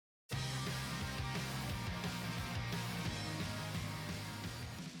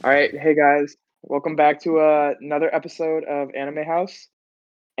All right, hey guys, welcome back to another episode of Anime House.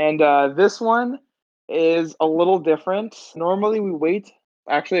 And this one is a little different. Normally, we wait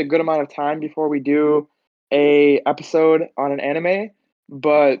actually a good amount of time before we do a episode on an anime,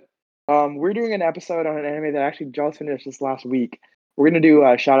 but we're doing an episode on an anime that actually just finished this last week. We're gonna do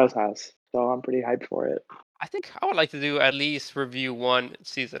Shadow's House, so I'm pretty hyped for it. I think I would like to do at least review one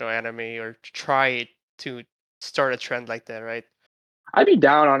season of anime or try to start a trend like that, right? I'd be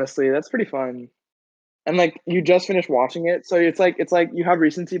down, honestly. That's pretty fun. And like you just finished watching it, so it's like you have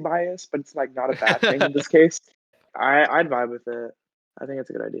recency bias, but it's like not a bad thing in this case. I'd vibe with it. I think it's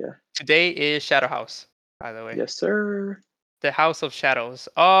a good idea. Today is Shadow House, by the way. Yes, sir. The House of Shadows.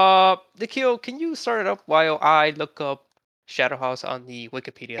 Nikhil, can you start it up while I look up Shadow House on the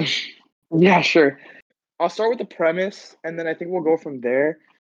Wikipedia? Yeah, sure. I'll start with the premise, and then I think we'll go from there.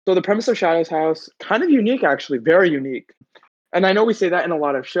 So the premise of Shadow's House, kind of unique, actually, very unique. And I know we say that in a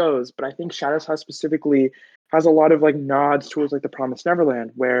lot of shows, but I think Shadow's House specifically has a lot of like nods towards like The Promised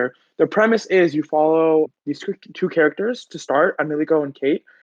Neverland, where the premise is you follow these two characters to start, Emilico and Kate,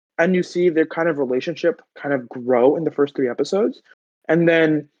 and you see their kind of relationship kind of grow in the first three episodes, and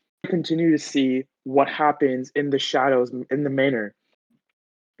then you continue to see what happens in the shadows in the manor.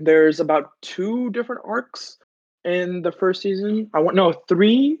 There's about two different arcs in the first season. I want no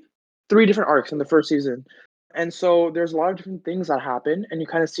three different arcs in the first season. And so there's a lot of different things that happen, and you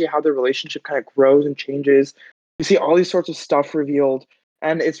kind of see how the relationship kind of grows and changes. You see all these sorts of stuff revealed,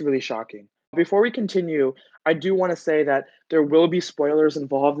 and it's really shocking. Before we continue, I do want to say that there will be spoilers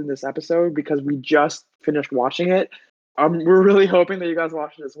involved in this episode because we just finished watching it. We're really hoping that you guys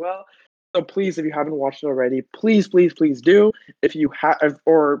watch it as well. So please, if you haven't watched it already, please do. If you have,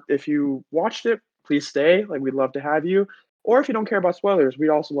 or if you watched it, please stay. Like we'd love to have you. Or if you don't care about spoilers, we'd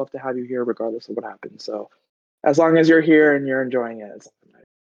also love to have you here, regardless of what happens. So as long as you're here and you're enjoying it, it's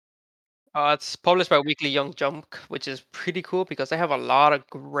It's published by Weekly Young Jump, which is pretty cool because they have a lot of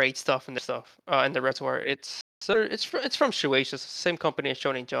great stuff in the reservoir. It's from Shueisha, same company as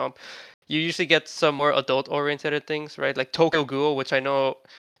Shonen Jump. You usually get some more adult-oriented things, right? Like Tokyo Ghoul, which I know,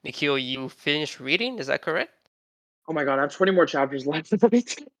 Nikhil, you finished reading. Is that correct? oh my god, I have 20 more chapters left. I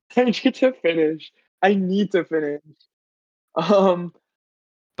need to finish. I need to finish. Um,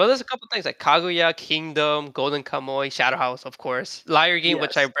 But there's a couple things like Kaguya, Kingdom, Golden Kamuy, Shadow House, of course. Liar Game,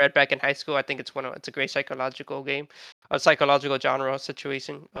 which I yes. read back in high school. I think it's a great psychological game, a psychological genre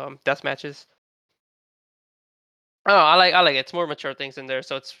situation. Death matches. Oh, I like it. It's more mature things in there,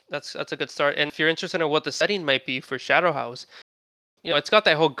 so that's a good start. And if you're interested in what the setting might be for Shadow House, it's got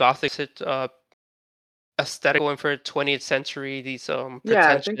that whole gothic aesthetic going for 20th century. These Yeah,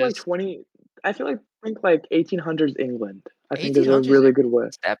 I think like pretentious 20, I feel like think like 1800s England, I think is a 1800s. really good way.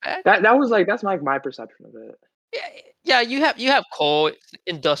 Is that bad? That was like that's like my perception of it. Yeah, yeah. You have coal,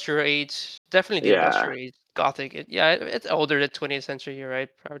 industrial age, definitely the Yeah. industrial age, gothic. It's older than 20th century. You're right,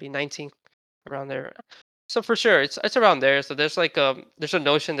 probably 19 around there. So for sure, it's around there. So there's a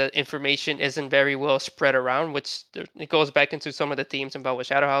notion that information isn't very well spread around, which it goes back into some of the themes about with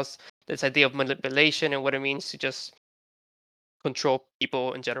Shadow House. This idea of manipulation and what it means to just control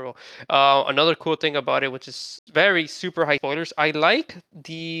people in general. Another cool thing about it, which is very super high spoilers, I like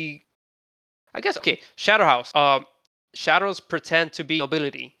I guess okay, Shadow House. Shadows pretend to be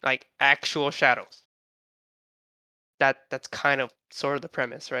nobility, like actual shadows. That's kind of sort of the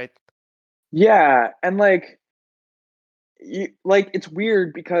premise, right? Yeah, and like like it's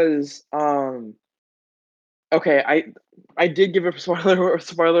weird because okay, I did give a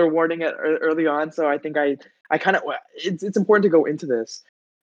spoiler warning early on, so I think I kind of it's important to go into this.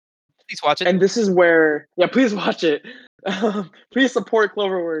 Please watch it. And this is where, yeah, please watch it. Please support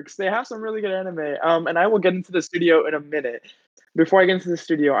Cloverworks. They have some really good anime. And I will get into the studio in a minute. Before I get into the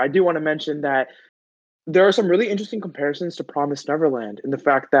studio, I do want to mention that there are some really interesting comparisons to Promised Neverland in the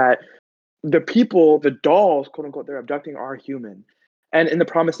fact that the people, the dolls, quote unquote, they're abducting are human. And in the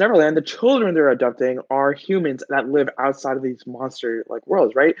Promised Neverland, the children they're abducting are humans that live outside of these monster like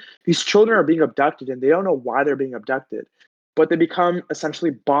worlds, right? These children are being abducted and they don't know why they're being abducted, but they become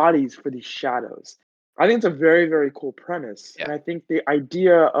essentially bodies for these shadows. I think it's a very, very cool premise. Yeah. And I think the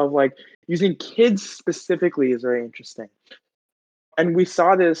idea of like using kids specifically is very interesting. And we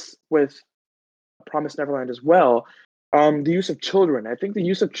saw this with Promised Neverland as well. The use of children. I think the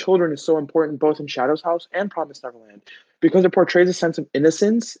use of children is so important both in Shadow's House and Promised Neverland because it portrays a sense of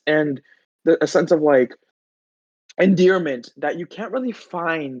innocence and a sense of like endearment that you can't really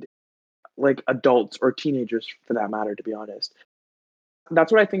find like adults or teenagers for that matter, to be honest.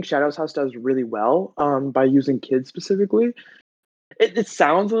 That's what I think Shadow's House does really well by using kids specifically. It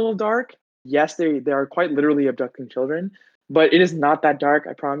sounds a little dark. Yes, they are quite literally abducting children, but it is not that dark.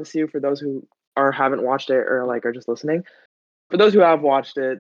 I promise you. For those who haven't watched it or like are just listening, for those who have watched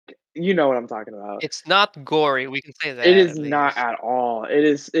it, you know what I'm talking about. It's not gory. We can say It that is at not least. at all.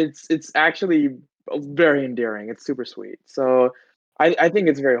 It's actually very endearing. It's super sweet. So I think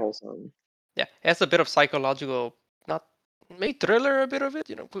it's very wholesome. Yeah, it has a bit of psychological, not maybe thriller, a bit of it.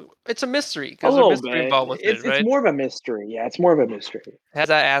 It's a mystery A because there's a little mystery bit. involved with it, It's right? more of a mystery. Yeah, it's more of a mystery. Has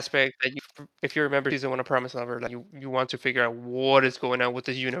that aspect that if you remember season one of Promise Neverland, like you want to figure out what is going on with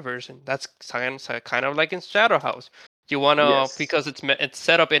this universe, and that's kind of like in Shadow House. You want to Yes. because it's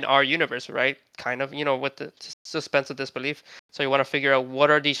set up in our universe, right? Kind of, with the suspense of disbelief. So you want to figure out what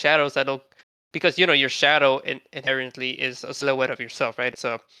are these shadows that'll because your shadow inherently is a silhouette of yourself, right?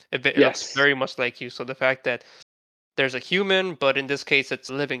 So it looks Yes. very much like you. So the fact that there's a human, but in this case it's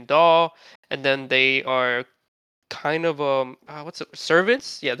a living doll, and then they are kind of what's it,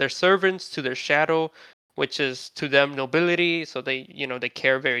 servants? Yeah, they're servants to their shadow, which is to them nobility. So they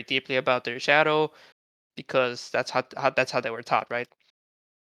care very deeply about their shadow because that's how they were taught, right?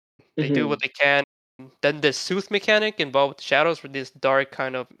 They do what Hmm. they can. Then the sooth mechanic involved with shadows with this dark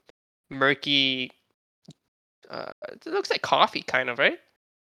kind of murky. It looks like coffee, kind of, right?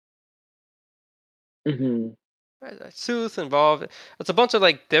 Hmm. Sooth involved. It's a bunch of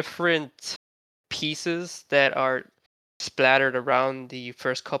like different pieces that are splattered around the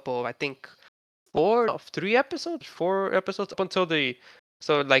first couple, I think, 4 episodes, 3 episodes, 4 episodes up until the.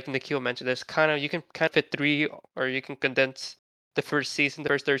 So like Nikhil mentioned, there's you can kind of fit three, or you can condense the first season, the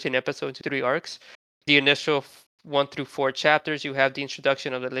first 13 episodes into 3 arcs. The initial 1 through 4 chapters, you have the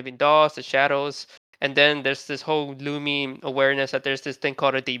introduction of the living dolls, the shadows, and then there's this whole looming awareness that there's this thing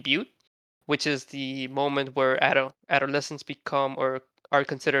called a debut, which is the moment where adolescents become or are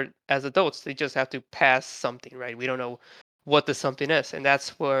considered as adults. They just have to pass something, right? We don't know what the something is, and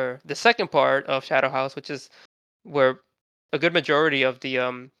that's where the second part of Shadow House, which is where a good majority of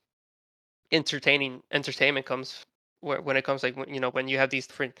the entertainment comes, where when it comes like when you have these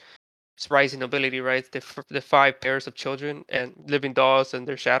different rising nobility, right? The 5 pairs of children and living dolls and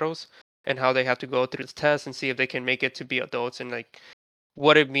their shadows, and how they have to go through this test and see if they can make it to be adults, and like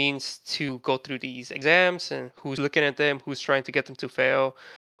what it means to go through these exams and who's looking at them, who's trying to get them to fail.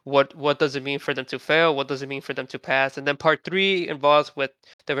 What does it mean for them to fail? What does it mean for them to pass? And then part three involves with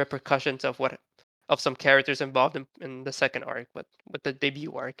the repercussions of some characters involved in the second arc, with the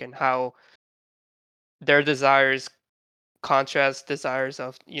debut arc, and how their desires contrast desires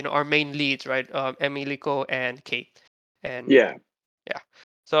of our main leads, right? Emilico and Kate. And Yeah. yeah.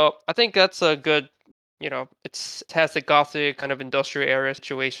 So I think that's a good, it has the gothic kind of industrial era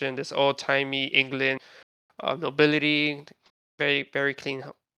situation, this old timey England, nobility, very very clean,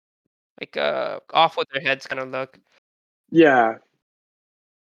 like off with their heads kind of look, Yeah.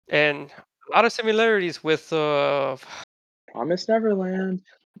 and a lot of similarities with Promise Neverland.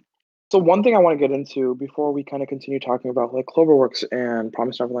 So one thing I want to get into before we kind of continue talking about like Cloverworks and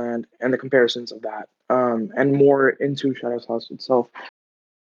Promise Neverland and the comparisons of that, and more into Shadow's House itself,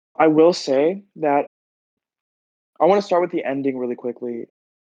 I will say that I want to start with the ending really quickly.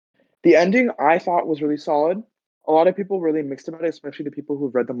 The ending I thought was really solid. A lot of people really mixed about it, especially the people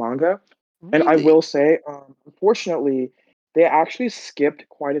who've read the manga. And I really. will say, unfortunately, they actually skipped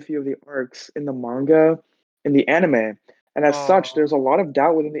quite a few of the arcs in the manga, in the anime. And as such, Oh, there's a lot of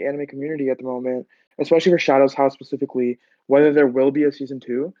doubt within the anime community at the moment, especially for Shadow's House specifically, whether there will be a season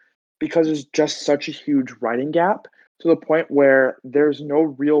two, because there's just such a huge writing gap to the point where there's no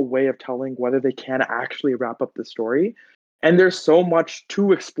real way of telling whether they can actually wrap up the story. And there's so much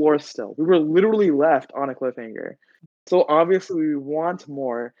to explore still. We were literally left on a cliffhanger. So obviously we want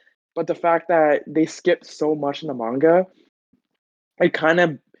more, but the fact that they skipped so much in the manga, it kind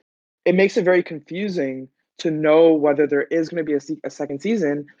of it makes it very confusing to know whether there is going to be a second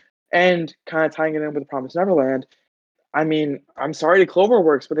season, and kind of tying it in with Promise Neverland. I mean, I'm sorry to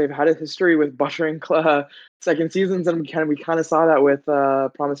Cloverworks, but they've had a history with buttering second seasons, and we kind of saw that with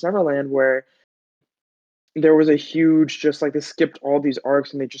Promise Neverland, where there was a huge just like they skipped all these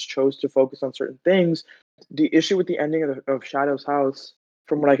arcs and they just chose to focus on certain things. The issue with the ending of Shadow's House,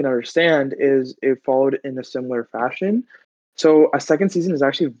 from what I can understand, is it followed in a similar fashion. So a second season is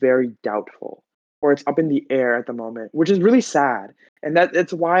actually very doubtful, or it's up in the air at the moment, which is really sad. And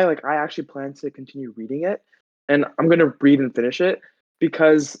that's why like I actually plan to continue reading it, and I'm gonna read and finish it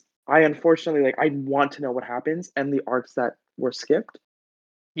because I unfortunately like I want to know what happens and the arcs that were skipped.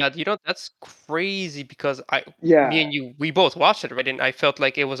 yeah, that's crazy because me Yeah, and you, we both watched it, right? And I felt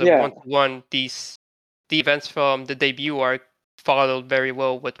like it was a yeah, 1-to-1. The events from the debut arc followed very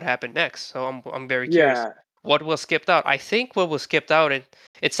well what happened next. So I'm very curious. yeah. what was skipped out. I think what was skipped out,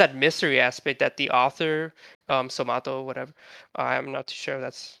 it's that mystery aspect that the author, Somato, whatever. I'm not too sure if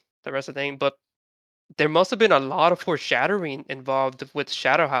that's the rest of the name, but there must have been a lot of foreshadowing involved with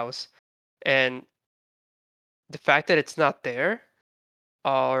Shadow House, and the fact that it's not there,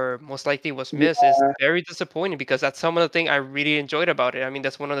 or most likely was missed, is Yeah. very disappointing because that's some of the thing I really enjoyed about it. I mean,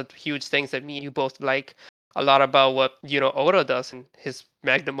 that's one of the huge things that me and you both like a lot about what Oda does in his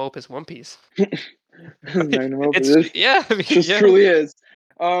magnum opus One Piece. Magnum opus. It's yeah, I mean, Just yeah. truly is.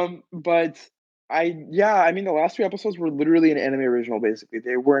 But I mean, the last 2 episodes were literally an anime original. Basically,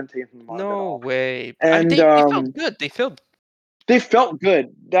 they weren't taken from the manga at No all, way. I mean, and they felt good. they felt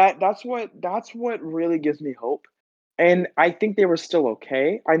good. That's what really gives me hope, and I think they were still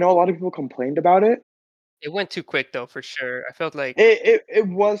okay. I know a lot of people complained about it. It went too quick though, for sure. I felt like It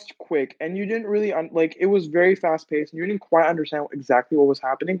was quick, and you didn't really like it was very fast paced, and you didn't quite understand exactly what was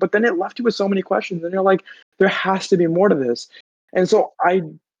happening. But then it left you with so many questions, and you're like, there has to be more to this. And so I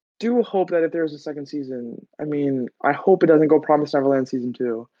do hope that if there's a second season, I mean, I hope it doesn't go Promised Neverland season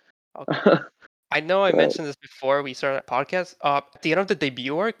two. okay. I know I But mentioned this before we started the podcast. At the end of the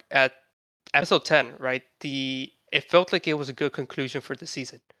debut arc at episode 10, right? It felt like it was a good conclusion for the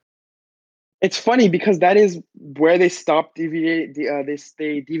season. it's funny because that is where they stopped deviate.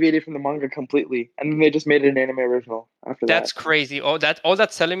 They deviated from the manga completely, and then they just made it an anime original after that. That's crazy. All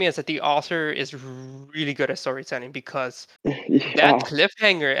that's telling me is that the author is really good at storytelling because that Yeah,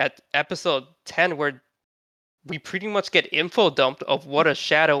 cliffhanger at episode 10 where we pretty much get info dumped of what a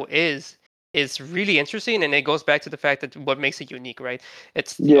shadow is really interesting, and it goes back to the fact that what makes it unique, right?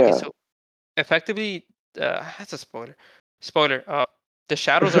 It's okay, yeah, so effectively, that's a spoiler. Spoiler. The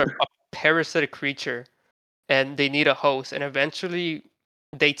shadows are a parasitic creature, and they need a host, and eventually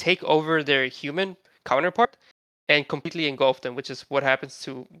they take over their human counterpart and completely engulf them, which is what happens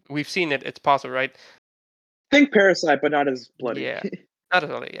to. We've seen it. It's possible, right? think Parasite, but not as bloody. Yeah, not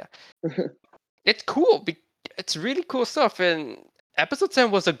at all. Yeah, it's cool. It's really cool stuff, and episode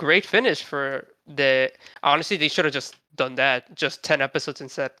 10 was a great finish for the. Honestly, they should have just done that, just 10 episodes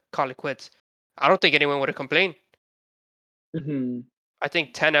instead. Call it quits. I don't think anyone would have complained. Mhm. I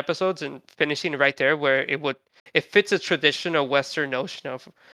think 10 episodes and finishing right there where it fits a traditional Western notion of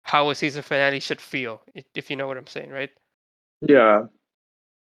how a season finale should feel, if you know what I'm saying, right? Yeah,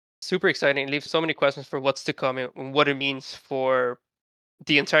 Super exciting. It leaves so many questions for what's to come and what it means for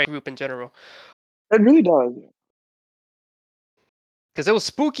the entire group in general. it really does. Because it was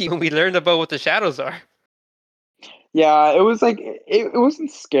spooky when we learned about what the shadows are. Yeah, it was like it wasn't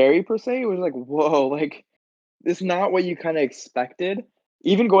scary per se. It was like, whoa, like it's not what you kind of expected.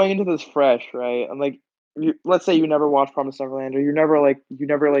 Even going into this fresh, right? And like, let's say you never watched Promised Neverland, or you never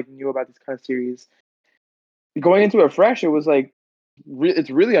knew about this kind of series. Going into it fresh, it was like it's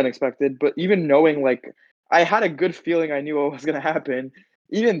really unexpected. But even knowing like I had a good feeling I knew what was gonna happen.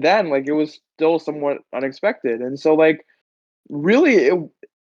 Even then, like it was still somewhat unexpected, and so like really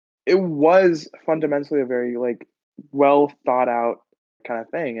it was fundamentally a very like well thought out kind of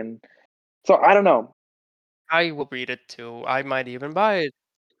thing. And so I don't know. I will read it too. I might even buy it.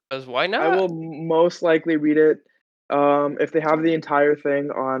 Because why I will not? most likely read it. If they have the entire thing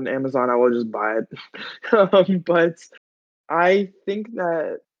on Amazon, I will just buy it. But I think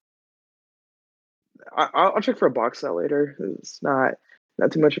that I'll check for a box set later. It's not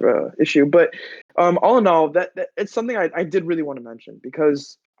too much of a issue. But all in all, that it's something I did really want to mention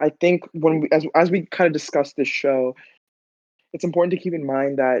because I think when as we kind of discuss this show, it's important to keep in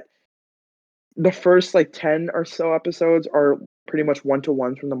mind that the first like 10 or so episodes are pretty much one to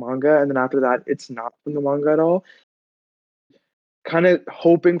ones from the manga, and then after that, it's not from the manga at all. Kind of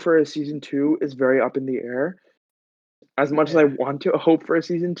hoping for a season two is very up in the air. As much as I Yeah. want to hope for a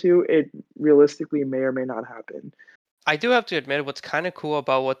season two, it realistically may or may not happen. I do have to admit what's kind of cool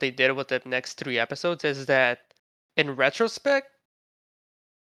about what they did with the next 3 episodes is that in retrospect,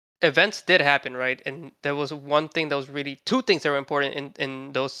 events did happen, right? And there was one thing that was really two things that were important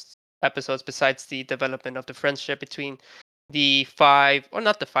in those episodes besides the development of the friendship between the five, or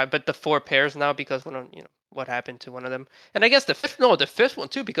not the five, but the four pairs now because one of what happened to one of them, and I guess the fifth one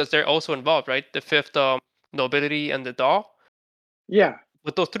too because they're also involved, right? The fifth nobility and the doll. Yeah,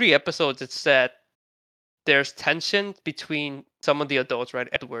 With those 3 episodes, it's that there's tension between some of the adults, right?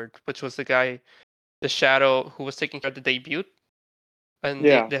 Edward, which was the guy, the shadow who was taking care of the debut and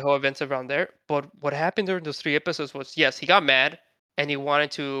yeah, the whole events around there. But what happened during those 3 episodes was, yes, he got mad and he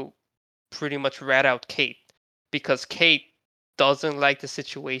wanted to pretty much rat out Kate because Kate doesn't like the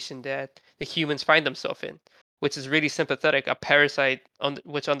situation that the humans find themselves in, which is really sympathetic. A parasite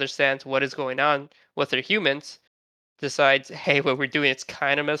which understands what is going on with their humans decides, hey, what we're doing it's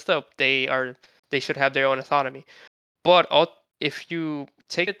kind of messed up. They are they should have their own autonomy. But if you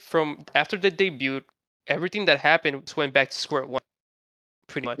take it from after the debut, everything that happened just went back to square one,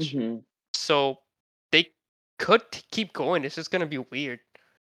 pretty much. Hmm. So they could keep going. It's just gonna be weird.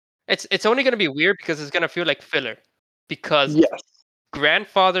 It's only gonna be weird because it's gonna feel like filler, because Yes.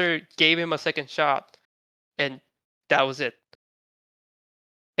 grandfather gave him a second shot, and that was it.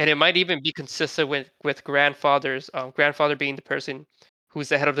 And it might even be consistent with grandfather being the person who's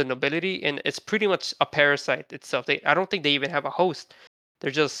the head of the nobility, and it's pretty much a parasite itself. I don't think they even have a host.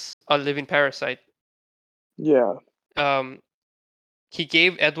 They're just a living parasite. Yeah. Um, he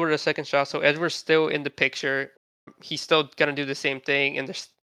gave Edward a second shot, so Edward's still in the picture. He's still gonna do the same thing, and there's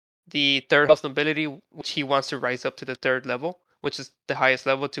the third house nobility, which he wants to rise up to the third level, which is the highest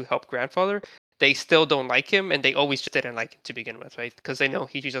level to help grandfather. They still don't like him, and they always just didn't like him to begin with, right? Because they know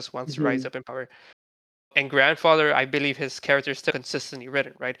he just wants to rise Hmm. up in power. And grandfather, I believe his character is still consistently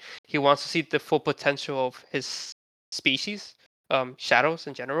written, right? He wants to see the full potential of his species, shadows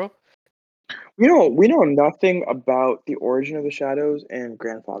in general. We know nothing about the origin of the shadows and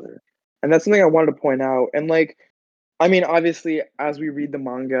grandfather, and that's something I wanted to point out. And like, I mean, obviously, as we read the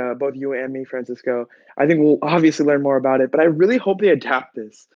manga, both you and me, Francisco, I think we'll obviously learn more about it. But I really hope they adapt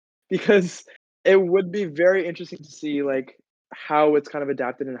this, because it would be very interesting to see like how it's kind of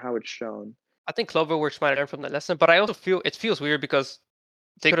adapted and how it's shown. I think Cloverworks might learn from the lesson, but I also feel it feels weird because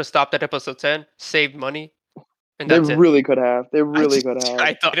they could have stopped at episode 10, saved money, and They that's it. really could have. They I really just could have.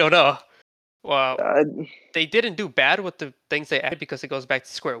 I don't know. Well, Uh, they didn't do bad with the things they added because it goes back to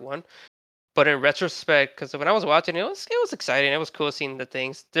square one. But in retrospect, because when I was watching it was exciting. It was cool seeing the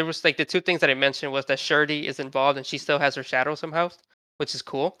things. There was like the two things that I mentioned was that Shirley is involved and she still has her shadow somehow, which is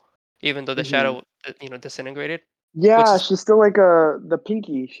cool, even though the mhm. shadow disintegrated. Which Yeah, is she's still like the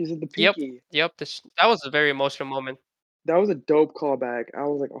pinky. She's at the yep, pinky. yep. That was a very emotional moment. That was a dope callback. I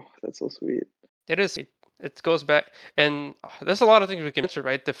was like, oh, that's so sweet. It is. It goes back, and there's a lot of things we can mention,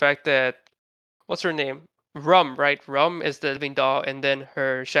 right? The fact that what's her name? Rum, right? Rum is the living doll, and then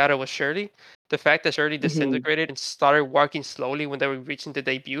her shadow was Shirley. The fact that Shirley Hmm. disintegrated and started walking slowly when they were reaching the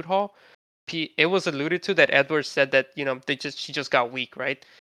debut hall, it was alluded to that Edward said that she just got weak, right?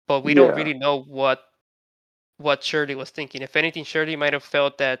 But we don't Yeah, really know what Shirley was thinking. If anything, Shirley might have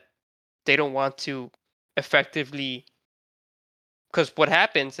felt that they don't want to effectively, because what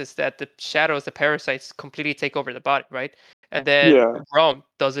happens is that the shadows, the parasites, completely take over the body, right? And then yeah. Rome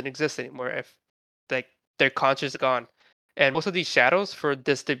doesn't exist anymore if like their conscious is gone. And most of these shadows for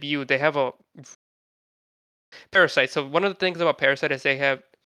this debut, they have a parasite. So one of the things about parasite is they have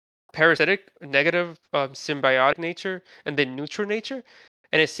parasitic, negative, symbiotic nature, and then neutral nature.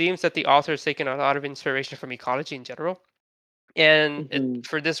 And it seems that the author is taking a lot of inspiration from ecology in general. And Hmm.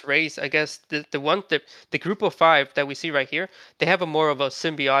 for this race, I guess the group of five that we see right here, they have a more of a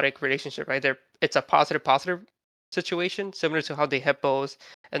symbiotic relationship, right? It's a positive situation, similar to how the hippos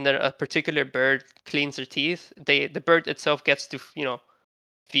and then a particular bird cleans their teeth. The bird itself gets to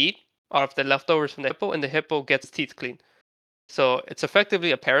feed off the leftovers from the hippo, and the hippo gets teeth cleaned. So it's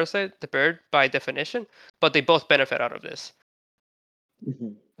effectively a parasite, the bird by definition, but they both benefit out of this.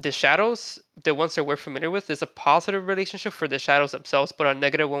 Hmm. The shadows, the ones that we're familiar with, is a positive relationship for the shadows themselves, but a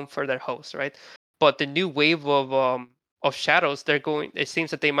negative one for their host, right? But the new wave of shadows, they're going. It seems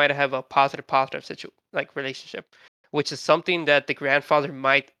that they might have a positive relationship, which is something that the grandfather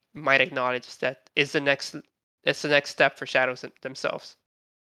might acknowledge that is the next. It's the next step for shadows themselves.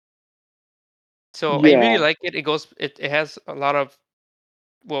 So I really Yeah. like it. It has a lot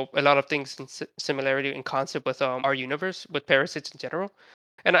of things in similarity in concept with our universe with parasites in general.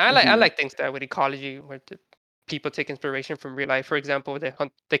 And I Hmm. like things that with ecology where the people take inspiration from real life. For example, they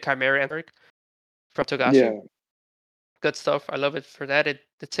hunt the chimera ant from Togashi. Yeah. Good stuff. I love it for that. It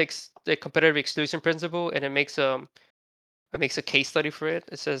takes the competitive exclusion principle and it makes a case study for it.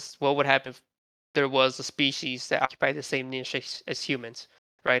 It says what would happen if there was a species that occupied the same niche as humans,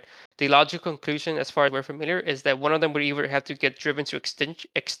 right? The logical conclusion, as far as we're familiar, is that one of them would either have to get driven to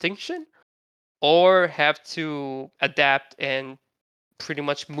extinction or have to adapt and pretty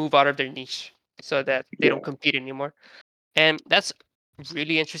much move out of their niche so that they don't Yeah. compete anymore. And that's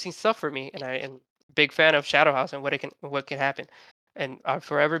really interesting stuff for me. And I am a big fan of Shadow House and what can happen. And I'll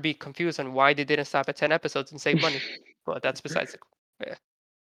forever be confused on why they didn't stop at 10 episodes and save money. But that's besides the yeah.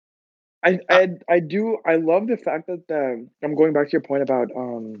 Uh, I love the fact that I'm going back to your point about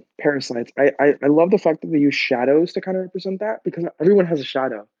parasites. I love the fact that they use shadows to kind of represent that, because everyone has a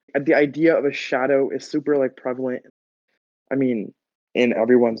shadow. The idea of a shadow is super like prevalent. I mean, in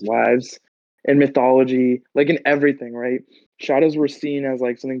everyone's lives, in mythology, like in everything, right? Shadows were seen as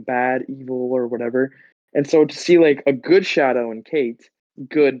like something bad, evil, or whatever. And so to see like a good shadow in Kate,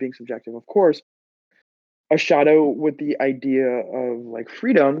 good being subjective, of course, a shadow with the idea of like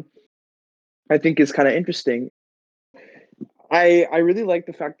freedom, I think is kind of interesting. I really like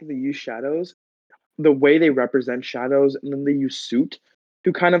the fact that they use shadows, the way they represent shadows, and then they use suit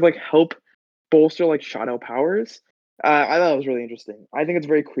to kind of like help bolster like shadow powers. I thought it was really interesting. I think it's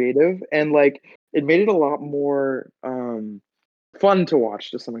very creative and like it made it a lot more fun to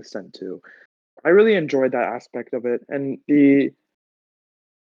watch to some extent too. I really enjoyed that aspect of it and the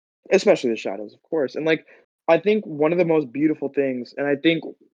especially the shadows, of course. And like I think one of the most beautiful things, and I think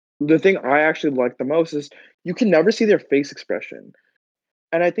the thing I actually like the most is you can never see their face expression.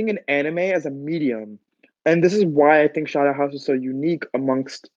 And I think in anime as a medium, and this is why I think Shadow House is so unique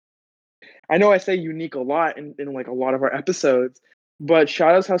amongst I know I say unique a lot in like a lot of our episodes, but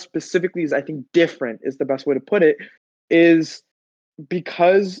Shadow's House specifically is I think different is the best way to put it, is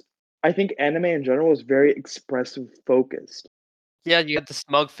because I think anime in general is very expressive focused. Yeah, you have the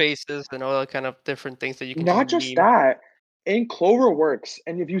smug faces and all that kind of different things that you can just Not just meme. that, in Cloverworks,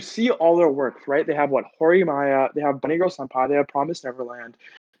 and if you see all their works, right? They have what Hori Maya, they have Bunny Girl Senpai, they have Promise Neverland.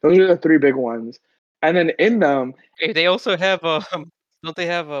 Those are the three big ones. And then in them, Hey, they also have don't they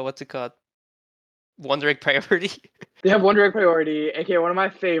have what's it called? Wonder Egg Priority. they have One Direct Priority, aka one of my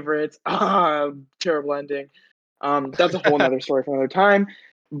favorites. Terrible ending. That's a whole nother story for another time.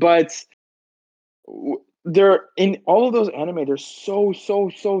 But they're in all of those anime. They're so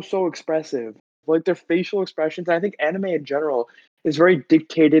expressive. Like their facial expressions. I think anime in general is very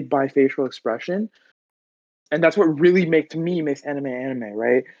dictated by facial expression, and that's what really makes anime,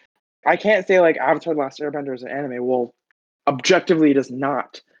 right? I can't say like Avatar: The Last Airbender is an anime. Well, objectively, it is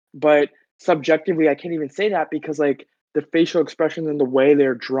not. But subjectively, I can't even say that because like the facial expressions and the way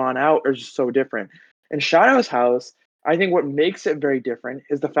they're drawn out are just so different. In Shadow's House, I think what makes it very different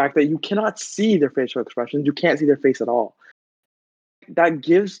is the fact that you cannot see their facial expressions. You can't see their face at all. That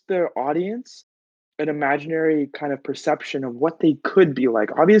gives the audience an imaginary kind of perception of what they could be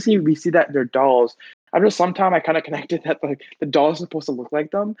like. Obviously, we see that they're dolls. After some time, I kind of connected that like the dolls are supposed to look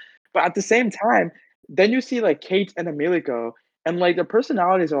like them, but at the same time, then you see like Kate and Emilico, and like their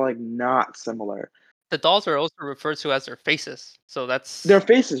personalities are like not similar. The dolls are also referred to as their faces, so Their that's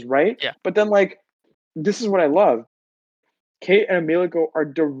faces, right? yeah. But then like this is what I love. Kate and Emilico are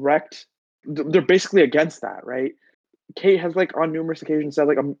direct. They're basically against that, right? Kate has like on numerous occasions said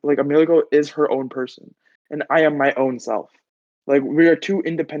like Emilico is her own person, and I am my own self. Like we are two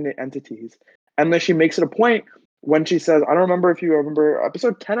independent entities. And then she makes it a point when she says, I don't remember if you remember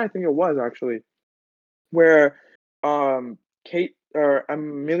episode 10, I think it was actually, where Kate or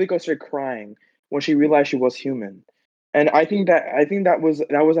Emilico started crying when she realized she was human. And I think that was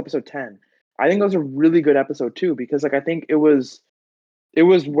episode 10. I think that was a really good episode too, because like I think it was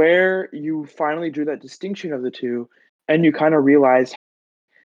where you finally drew that distinction of the two and you kind of realize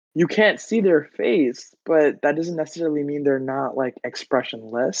you can't see their face, but that doesn't necessarily mean they're not like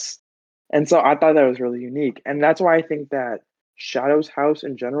expressionless. And so I thought that was really unique. And that's why I think that Shadow's house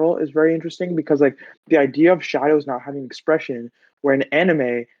in general is very interesting because like the idea of shadows not having expression, where in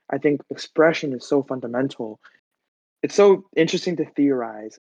anime, I think expression is so fundamental. It's so interesting to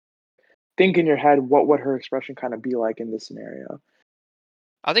theorize. Think in your head what would her expression kind of be like in this scenario.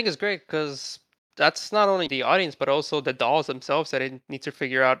 I think it's great because that's not only the audience but also the dolls themselves that need to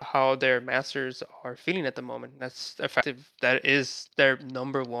figure out how their masters are feeling at the moment. That's effective. That is their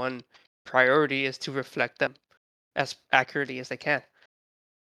number one priority is to reflect them as accurately as they can.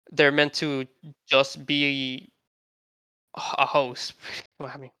 They're meant to just be a host.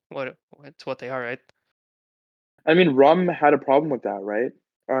 Well, I mean, what's what they are, right? I mean, Rum had a problem with that, right?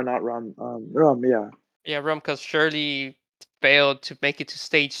 Or not Rum, Rum, yeah. Yeah, Rum, because Shirley failed to make it to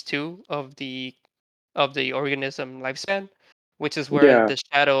stage two of the organism lifespan, which is where Yeah, the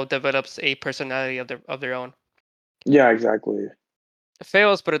shadow develops a personality of their own. yeah, exactly. It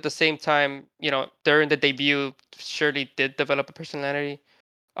fails, but at the same time, you know, during the debut, Shirley did develop a personality.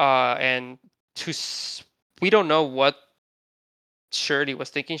 And to we don't know what Shirley was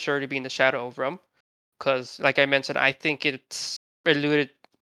thinking. Shirley being the shadow of Rum, because like I mentioned, I think it's alluded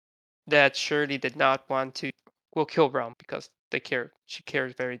that Shirley did not want to will kill Rum because they care. She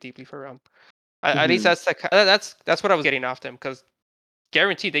cares very deeply for Rum. At least Hmm. that's what I was getting off them because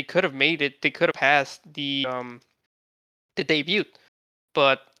guaranteed they could have made it. They could have passed the debut,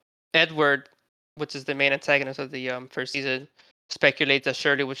 but Edward, which is the main antagonist of the first season, speculates that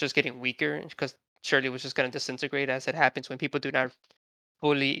Shirley was just getting weaker because Shirley was just going to disintegrate as it happens when people do not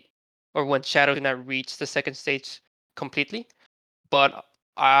fully or when Shadow do not reach the second stage completely. But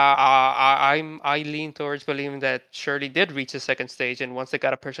I lean towards believing that Shirley did reach the second stage, and once they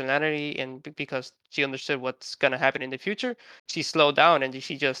got a personality, and because she understood what's gonna happen in the future, she slowed down and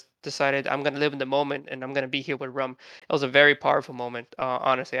she just decided, I'm gonna live in the moment and I'm gonna be here with Rum. It was a very powerful moment,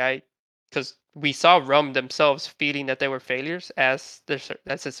 honestly. Because we saw Rum themselves feeling that they were failures as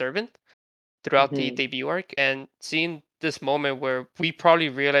as a servant throughout the Hmm. debut arc, and seeing this moment where we probably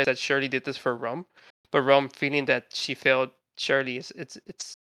realized that Shirley did this for Rum, but Rum feeling that she failed Shirley is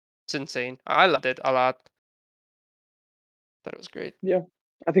it's insane. I loved it a lot. Thought it was great. Yeah,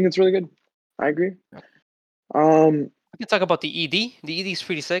 I think it's really good. I agree. Yeah. Um, We can talk about the ED. The ED is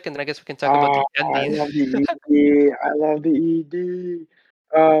pretty sick, and then I guess we can talk about the I ending. love the ED. I love the ED.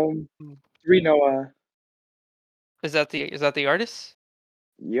 Um, Mm. Renoa. Is that the artist?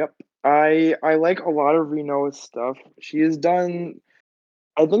 Yep. I like a lot of Renoa's stuff. She has done.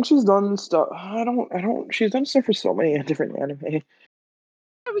 I think she's done stuff. I don't. She's done stuff for so many different anime.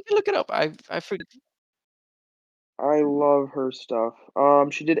 Yeah, we can look it up. I forget. I love her stuff.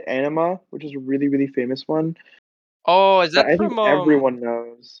 She did Anima, which is a really, really famous one Oh, is that that I think from everyone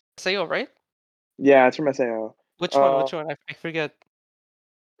knows. Seo, right? Yeah, it's from SAO. Which one? Uh, Which one? I forget.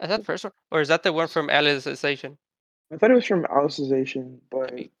 Is that the first one, or is that the one from Alicization? I thought it was from Alicization,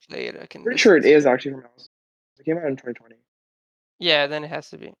 Let but me play it. I can pretty sure listen it to is it. actually from Alicization. It came out in 2020. Yeah, then it has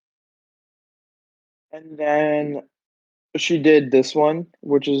to be And then she did this one,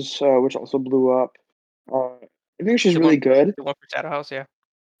 which also blew up. I think she's the one really good. the one for Shadow House. Yeah,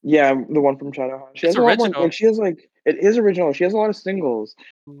 Yeah, the one from Shadow House. She it's has a lot more. original. She has like it is original. She has a lot of singles.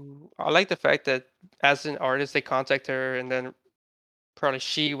 I like the fact that as an artist, they contact her, and then probably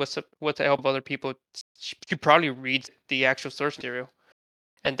she was with the help of other people. She probably reads the actual source material,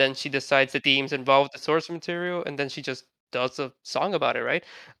 and then she decides the themes involved with the source material, and then she just does a song about it, right?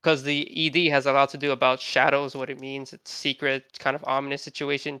 Because the ED has a lot to do about shadows, what it means. It's secret, kind of ominous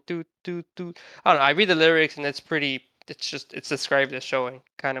situation. Do. I don't know. I read the lyrics, and it's pretty. It's described as showing,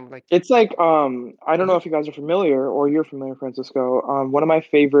 kind of like. It's like I don't know Mhm. if you guys are familiar or you're familiar, Francisco. One of my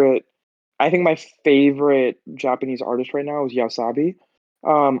favorite, I think my favorite Japanese artist right now is Yasabi.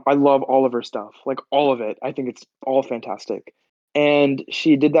 I love all of her stuff, like all of it. I think it's all fantastic. And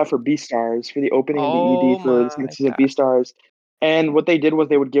she did that for Beastars for the opening of the ED Oh for the second my season of god. Beastars. And what they did was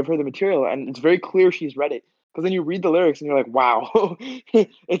they would give her the material, and it's very clear she's read it. Because then you read the lyrics and you're like, wow,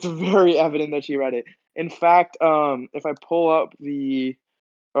 it's very evident that she read it. In fact, if I pull up the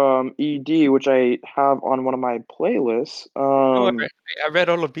ED, which I have on one of my playlists. No, I read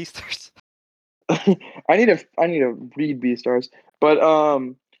all of Beastars. I need to read Beastars, but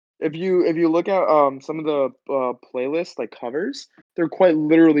if you look at some of the playlist like covers, they're quite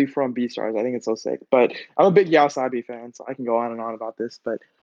literally from Beastars. I think it's so sick. But I'm a big Yaosabi fan, so I can go on and on about this. But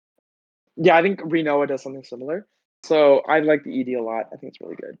yeah, I think Renoa does something similar. So I like the ED a lot. I think it's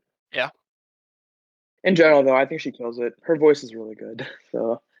really good. Yeah, In general, though, I think she kills it. Her voice is really good,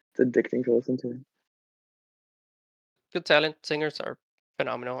 so it's addicting to listen to. good talent. Singers are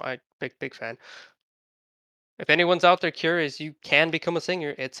phenomenal. I big fan. If anyone's out there curious, you can become a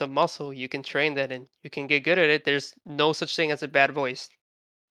singer. It's a muscle. You can train that and you can get good at it. There's no such thing as a bad voice.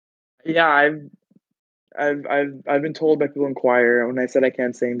 Yeah, I've been told by people in choir when I said I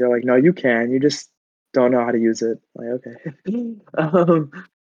can't sing, they're like, "No, you can. You just don't know how to use it." I'm like, okay. um,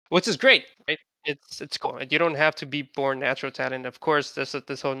 Which is great, right? It's cool. You don't have to be born natural talent. Of course, there's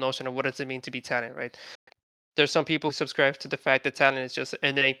this whole notion of what does it mean to be talent, right? There's some people who subscribe to the fact that talent is just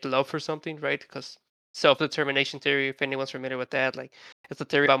an innate love for something, right? Because self-determination theory, if anyone's familiar with that, like it's a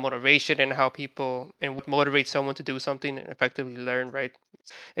theory about motivation and how people and what motivates someone to do something and effectively learn, right?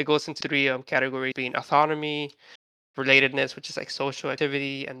 It goes into three categories being autonomy, relatedness, which is like social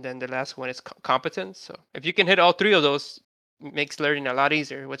activity, and then the last one is competence. So if you can hit all three of those, it makes learning a lot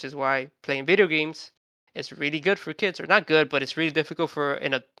easier, which is why playing video games is really good for kids, or not good, but it's really difficult for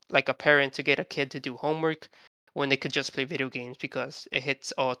like a parent to get a kid to do homework when they could just play video games because it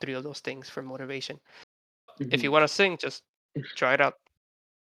hits all three of those things for motivation. If you mhm. want to sing, just try it out.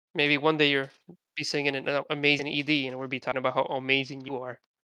 Maybe one day you're be singing an amazing ED, and we'll be talking about how amazing you are.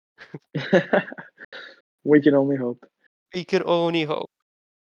 We can only hope. We could only hope.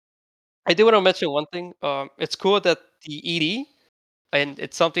 I do want to mention one thing. It's cool that the ED, and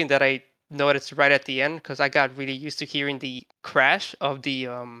it's something that I noticed right at the end because I got really used to hearing the crash of the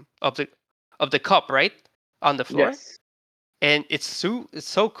cup right on the floor, Yes. and it's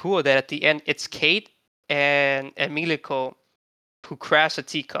so cool that at the end it's Kate and Emilico who crash a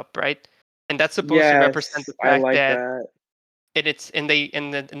teacup, right? And that's supposed to represent Yes, the I fact like that that. and it's and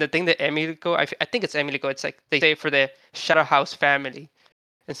the thing that Emilico, I think it's Emilico. It's like they say for the Shadow House family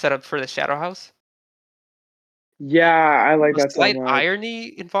instead of for the Shadow House. Yeah, I like The that so slight much.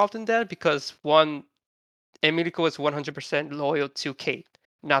 irony involved in that because one, Emilico is 100% loyal to Kate,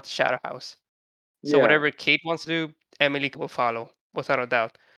 not the Shadow House. So Yeah. whatever Kate wants to do, Emilico will follow without a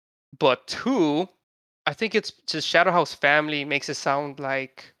doubt. But two, I think it's just Shadow House family makes it sound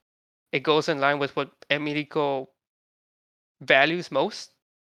like it goes in line with what Emilico values most,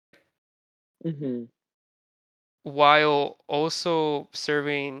 Hmm. while also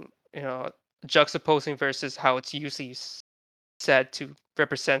serving, juxtaposing versus how it's usually said to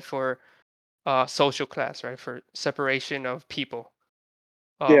represent for social class, right? For separation of people.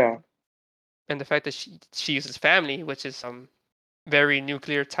 Yeah. Um, and the fact that she uses family, which is very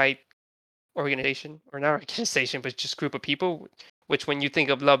nuclear type organization, or not organization, but just group of people. Which, when you think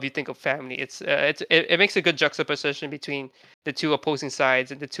of love, you think of family. It makes a good juxtaposition between the two opposing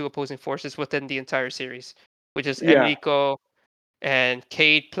sides and the two opposing forces within the entire series, which is Yeah. Enrico and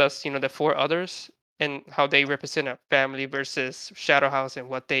Kate plus the four others, and how they represent a family versus Shadow House and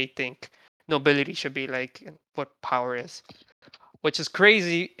what they think nobility should be like and what power is, which is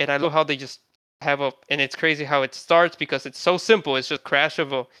crazy. And I love how they just have and it's crazy how it starts because it's so simple. It's just crash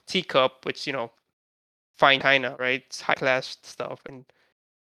of a teacup, which fine china, right? It's high class stuff, and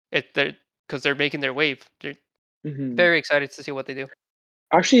they're because they're making their wave. They're Hmm. very excited to see what they do.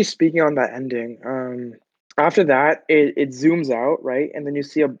 Actually, speaking on that ending, after that, it zooms out, right? And then you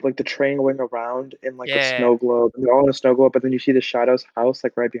see like the train going around in like a Yeah. snow globe, and they're all in a snow globe, but then you see the Shadow's house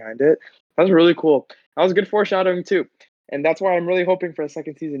like right behind it. That was really cool. That was good foreshadowing too. And that's why I'm really hoping for a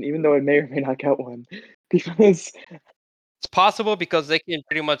second season, even though it may or may not get one. Because It's possible because they can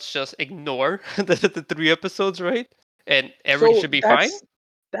pretty much just ignore the three episodes, right? And everything so should be fine.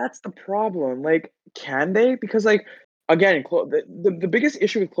 that's the problem. Like, can they? Because like again, the biggest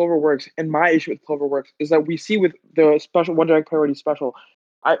issue with Cloverworks and my issue with Cloverworks is that we see with the special One Direct Priority special,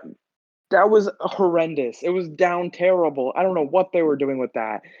 I that was horrendous. It was down terrible. I don't know what they were doing with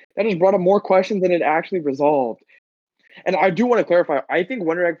that. That just brought up more questions than it actually resolved. And I do want to clarify. I think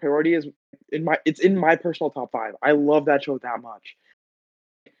One Direct Priority is in my personal top 5. I love that show that much.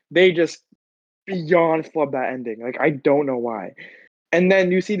 They just beyond flub that ending. Like I don't know why. And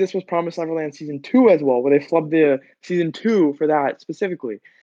then you see this was Promised Neverland season 2 as well, where they flubbed the season 2 for that specifically.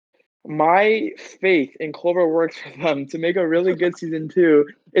 My faith in Cloverworks for them to make a really good season 2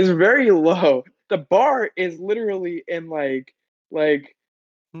 is very low. The bar is literally in like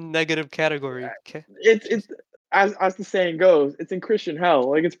Negative category. it's as the saying goes, it's in Christian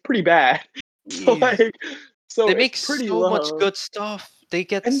hell. Like it's pretty bad. So Jeez. like so They it's make pretty so much low. good stuff. They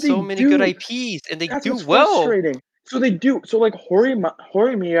get And they so many good do. IPs, and they That's do what's well. frustrating. So they do. So like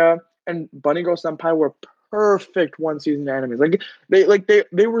Horimiya and Bunny Girl Senpai were perfect one season animes.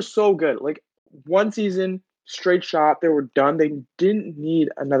 They were so good. Like one season straight shot, they were done. They didn't need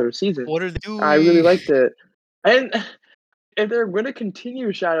another season. What are they I really doing? liked it. And if they're going to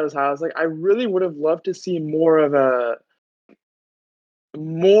continue Shadow's House, like I really would have loved to see more of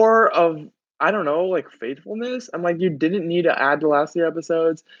I don't know, like faithfulness. I'm like you didn't need to add the last 3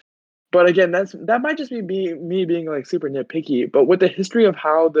 episodes. But again, that might just be me being like super nitpicky. But with the history of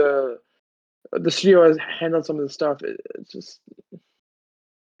how the studio has handled some of the stuff,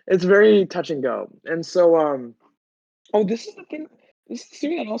 it's very touch and go. And so oh, this is the thing. This is the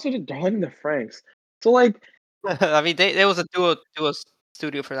studio that also did Darling in the Franks. So like I mean, there was a duo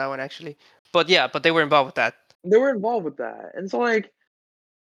studio for that one actually, but yeah, but they were involved with that. they were involved with that, and so like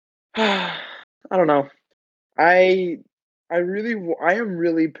I don't know. I I am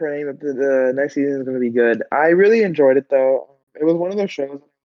really praying that the next season is going to be good. I really enjoyed it though. It was one of those shows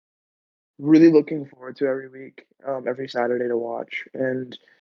really looking forward to every week, every Saturday to watch. And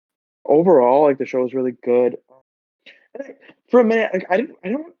overall, like the show is really good. And for a minute, like I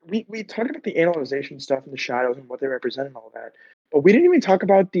don't. We talked about the analyzation stuff and the shadows and what they represent and all that, but we didn't even talk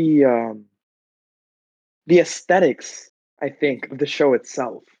about the aesthetics. I think of the show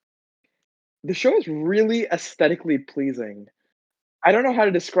itself. The show is really aesthetically pleasing. I don't know how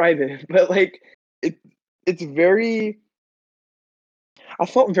to describe it, but like it, it's very. I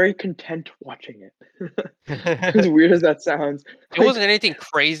felt very content watching it. As weird as that sounds, It like wasn't anything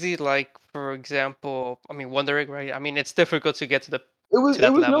crazy, like for example, I mean, Wonder Egg, right? I mean, it's difficult to get to it that was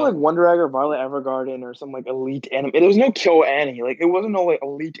no level. like Wonder Egg or Violet Evergarden or some like elite anim. There was no Kill Annie. Like it wasn't no like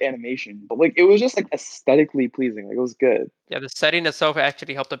elite animation, but like it was just like aesthetically pleasing. Like it was good. Yeah, the setting itself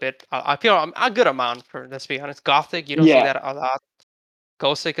actually helped a bit. I feel a good amount for, let's be honest. Gothic, you don't see Yeah, that a lot.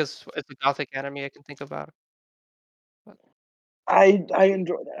 Ghostic is a Gothic anime I can think about. But I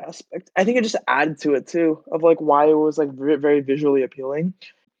enjoyed that aspect. I think it just added to it too of like why it was like very visually appealing.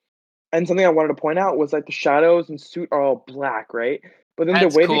 And something I wanted to point out was like the shadows and suit are all black, right? But then the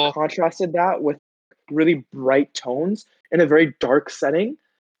that's way they cool. contrasted that with really bright tones in a very dark setting.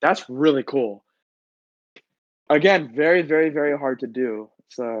 That's really cool. Again, very, very, very hard to do.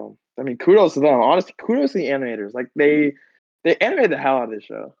 So I mean, kudos to them. Honestly, kudos to the animators. Like they animated the hell out of this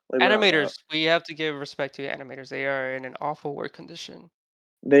show. Like without a doubt. Animators, we have to give respect to animators. They are in an awful work condition.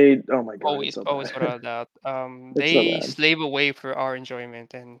 They oh my god, it's Always, so always bad. without a doubt. It's so They bad. slave away for our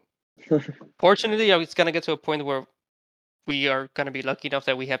enjoyment, and fortunately, it's gonna get to a point where we are gonna be lucky enough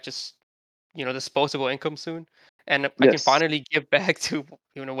that we have just disposable income soon, and I can Yes. finally give back to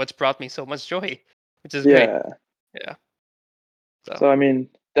what's brought me so much joy, which is great. Yeah. Yeah. So So I mean,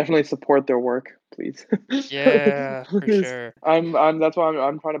 definitely support their work, please. yeah, for Please. sure. I'm that's why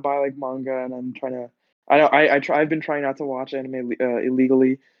I'm trying to buy like manga and I'm trying to I know I try I've been trying not to watch anime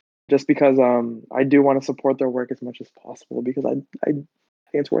illegally just because I do want to support their work as much as possible because I think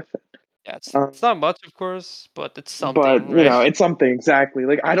it's worth it. Yeah, it's Um it's not much, of course, but it's but something, right? it's something exactly.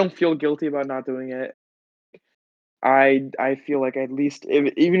 Like I don't feel guilty about not doing it. I feel like at least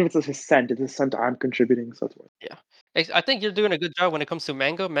even if it's a cent I'm contributing, so it's worth Yeah. I think you're doing a good job when it comes to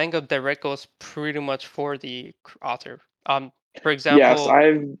manga. Manga direct goes pretty much for the author. For Yes,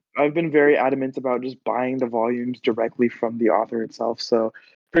 example, I've been very adamant about just buying the volumes directly from the author itself. So,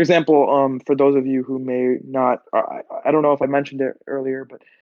 for example, for those of you who may not, I don't know if I mentioned it earlier, but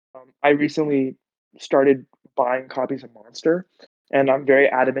I recently started buying copies of Monster, and I'm very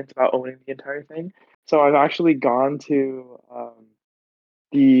adamant about owning the entire thing. So I've actually gone to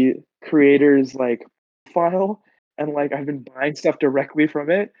the creator's like file, and like I've been buying stuff directly from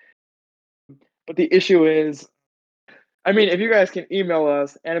it. But the issue is I mean, if you guys can email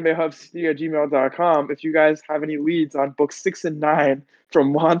us, animehubstudio@gmail.com, if you guys have any leads on books 6 and 9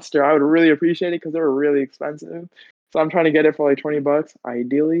 from Monster, I would really appreciate it because they were really expensive. So I'm trying to get it for like $20,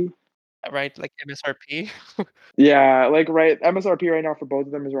 ideally. right, like MSRP. Yeah, like right, MSRP right now for both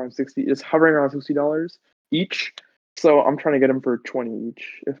of them is around 60. It's hovering around $60 each. So I'm trying to get them for 20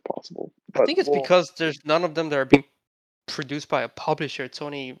 each if possible. I But think it's well, because there's none of them that are being produced by a publisher. It's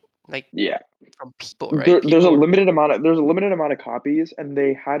only like yeah, from people, right? there's a limited amount of copies, and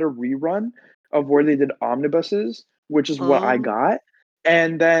they had a rerun of where they did omnibuses, which is what I Um, got.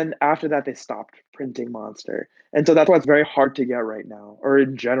 And then after that, they stopped printing Monster, and so that's why it's very hard to get right now, or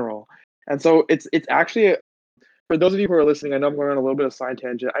in general. And so it's actually for those of you who are listening. I know I'm going on a little bit of side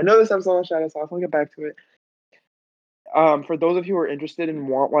tangent. I know this episode on Shadow Sauce. I'll get back to it. For those of you who are interested and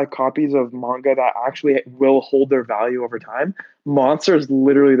want like copies of manga that actually will hold their value over time, Monster is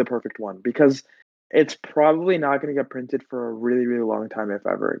literally the perfect one because it's probably not going to get printed for a really, really long time, if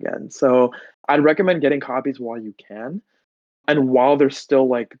ever again. So I'd recommend getting copies while you can and while they're still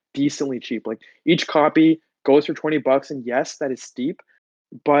like decently cheap. Like each copy goes for $20, and yes, that is steep,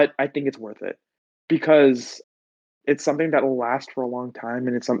 but I think it's worth it because it's something that will last for a long time,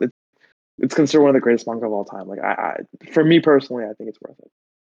 and it's considered one of the greatest manga of all time. Like for me personally, I think it's worth it.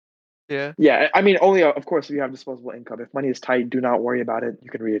 yeah. Yeah, I mean, only of course if you have disposable income. If money is tight, do not worry about it. You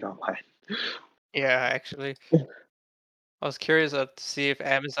can read it online. Yeah, actually. I was curious to see if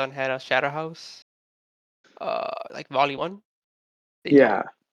Amazon had a Shadow House, like Volume 1. They don't. Yeah,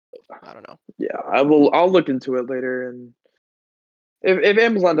 I don't know. yeah. I will. I'll look into it later, and if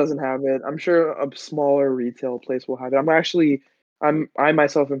Amazon doesn't have it, I'm sure a smaller retail place will have it. I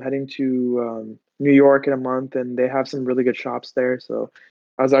myself am heading to New York in a month, and they have some really good shops there. So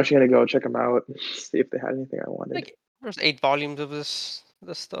I was actually gonna go check them out, and see if they had anything I wanted. Like there's 8 volumes of this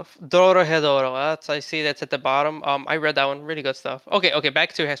stuff. Dorohedoro. I see that's at the bottom. I read that one. Really good stuff. Okay.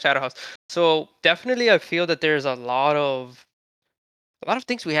 Back to Shadow House. So definitely, I feel that there's a lot of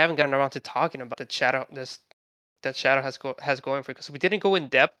things we haven't gotten around to talking about that Shadow has going for, because we didn't go in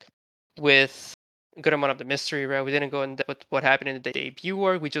depth with a good amount of the mystery, right? We didn't go in depth with what happened in the debut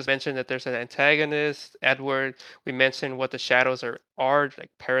arc. We just mentioned that there's an antagonist, Edward. We mentioned what the shadows are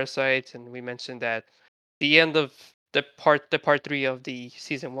like parasites, and we mentioned that the end of the part 3 of the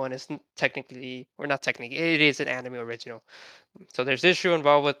season 1 is technically, or not technically, it is an anime original. So there's issue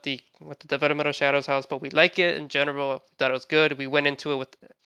involved with the development of Shadows House, but we like it in general. Thought it was good. We went into it with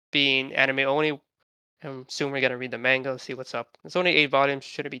being anime only. Soon we're gonna read the manga, see what's up. It's only 8 volumes,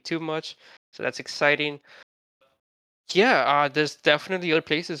 shouldn't be too much, so that's exciting. Yeah, there's definitely other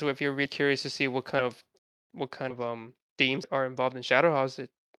places where if you're really curious to see what kind of themes are involved in Shadow House,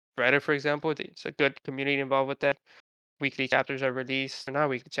 Reddit, for example, it's a good community involved with that. Weekly chapters are released, or not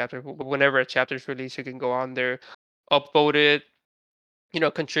weekly chapter, but whenever a chapter is released, you can go on there, upvote it,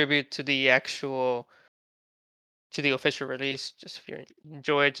 contribute to the official release. Just if you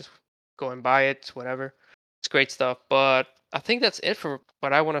enjoy it, just go and buy it, whatever. It's great stuff. But I think that's it for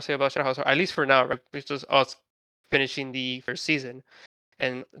what I want to say about Shadow House, or at least for now, right? It's just us finishing the first season.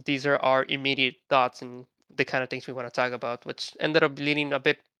 and these are our immediate thoughts and the kind of things we want to talk about, which ended up leaning a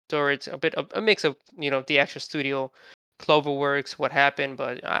bit towards a bit of a mix of the actual studio, Cloverworks, what happened,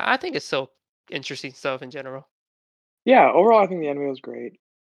 but I think it's still interesting stuff in general. Yeah, overall, I think the anime was great.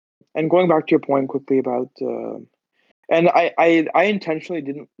 And going back to your point quickly about, and I intentionally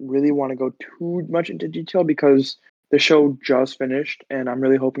didn't really want to go too much into detail because the show just finished, and I'm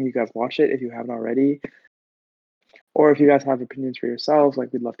really hoping you guys watch it if you haven't already, or if you guys have opinions for yourselves,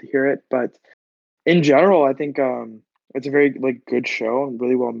 like we'd love to hear it. But in general, I think it's a very like good show and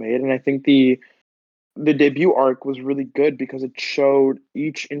really well made, and I think the debut arc was really good because it showed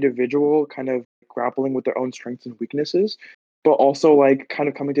each individual kind of grappling with their own strengths and weaknesses, but also like kind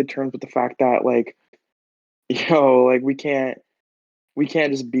of coming to terms with the fact that like like we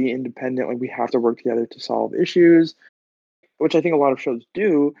can't just be independent, like we have to work together to solve issues, which I think a lot of shows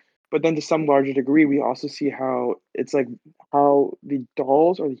do. But then to some larger degree, we also see how it's like how the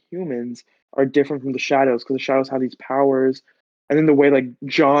dolls or the humans are different from the shadows because the shadows have these powers. And then the way like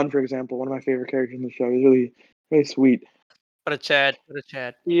John, for example, one of my favorite characters in the show, is really really sweet. What a Chad, what a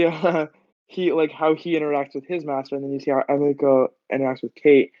Chad. Yeah, he like how he interacts with his master, and then you see how Emiko interacts with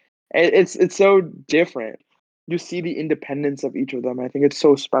Kate. It's so different. You see the independence of each of them. I think it's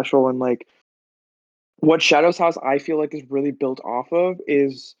so special, and like what Shadow's House I feel like is really built off of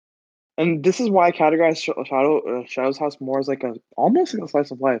is, and this is why I categorize Shadow's House more as like a almost like a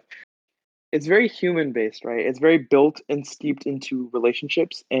slice of life. It's very human based, right? It's very built and steeped into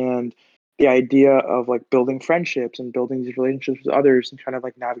relationships and the idea of like building friendships and building these relationships with others and trying to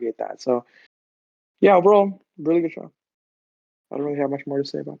like navigate that. So yeah, overall, really good show. I don't really have much more to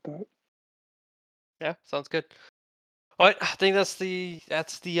say about that. Yeah, sounds good. All right, I think that's the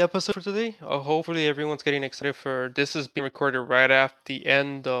episode for today. Hopefully, everyone's getting excited for this. Is being recorded right after the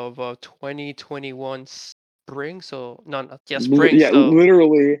end of 2021 spring. So, not yeah, spring. Yeah, So,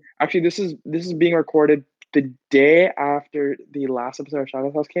 literally. Actually, this is being recorded the day after the last episode of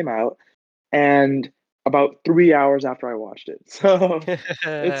Shadow's House came out, and about 3 hours after I watched it. So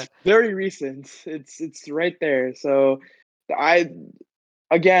it's very recent. It's right there. So I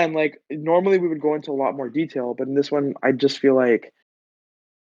again like normally we would go into a lot more detail, but in this one I just feel like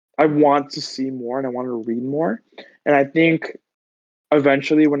I want to see more and I want to read more. And I think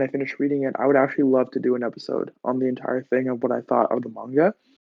eventually when I finish reading it, I would actually love to do an episode on the entire thing of what I thought of the manga.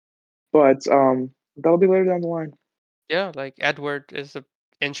 But that'll be later down the line. yeah, like Edward is a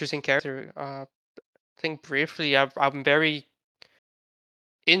interesting character. I think briefly, I'm very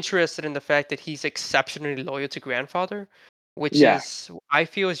interested in the fact that he's exceptionally loyal to grandfather, which Yeah. is I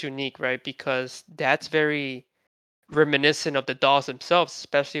feel is unique, right? Because that's very reminiscent of the dolls themselves,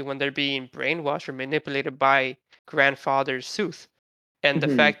 especially when they're being brainwashed or manipulated by grandfather's Sooth. And the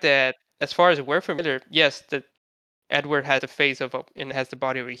Hmm. fact that, as far as we're familiar, yes, the Edward has the face of a and has the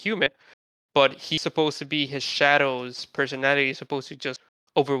body of a human, but he's supposed to be his shadow's personality is supposed to just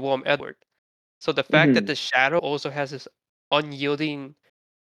overwhelm Edward. So the fact that Hmm. the shadow also has this unyielding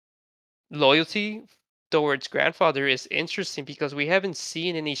loyalty towards grandfather is interesting because we haven't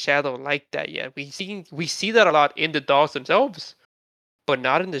seen any shadow like that yet. We see that a lot in the dolls themselves, but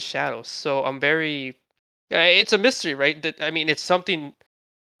not in the shadows. So I'm very yeah, it's a mystery, right? That I mean, it's something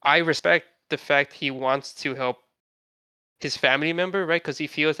I respect the fact he wants to help his family member, right? Because he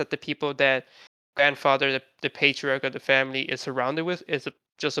feels that the people that grandfather, the patriarch of the family, is surrounded with is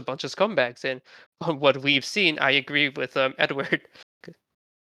just a bunch of scumbags. And on what we've seen, I agree with Edward.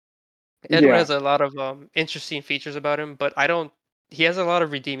 Edward Yeah. has a lot of interesting features about him, but I don't. He has a lot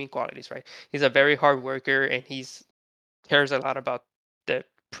of redeeming qualities, right? He's a very hard worker, and he's cares a lot about the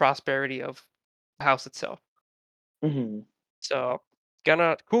prosperity of the house itself. Hmm. So,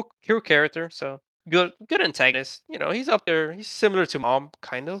 gonna cool character. So good antagonist. He's up there. He's similar to Mom,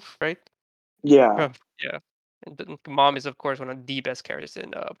 kind of, right? Yeah. Yeah. And then Mom is, of course, one of the best characters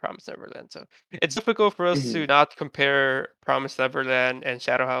in Promise Neverland. So it's difficult for us Hmm. to not compare Promise Neverland and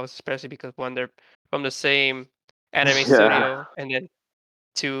Shadow House, especially because one, they're from the same anime Yeah. studio, and then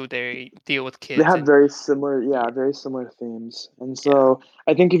two, they deal with They kids have and very similar, yeah, yeah, very similar themes. And yeah. so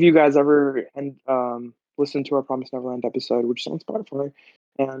I think if you guys ever and listen to our Promise Neverland episode, which is on Spotify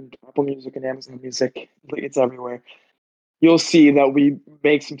and Apple Music and Amazon Music, like, it's everywhere. You'll see that we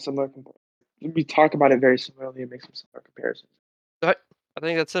make some similar. We talk about it very similarly and make some similar comparisons. But I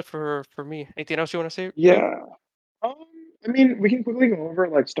think that's it for me. Anything else you want to say, Ian? Yeah. Um, I mean, we can quickly go over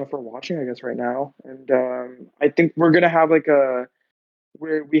like stuff we're watching, I guess, right now, and I think we're gonna have like a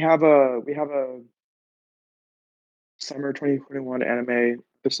we have a summer 2021 anime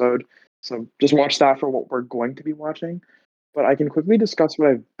episode. So just watch that for what we're going to be watching. but I can quickly discuss what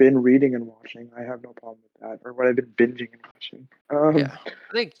I've been reading and watching. I have no problem with that, or what I've been binging and watching. Yeah,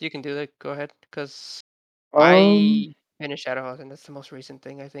 I think you can do that. Go ahead, because I Um, finished Shadowhawk, and that's the most recent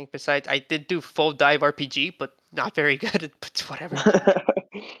thing I think. Besides, I did do Full Dive RPG, but not very good. But whatever.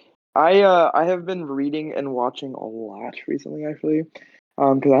 I have been reading and watching a lot recently, actually,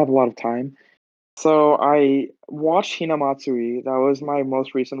 because I have a lot of time. So I watched Hinamatsuri. That was my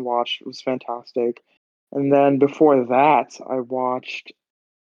most recent watch. It was fantastic. And then before that, I watched.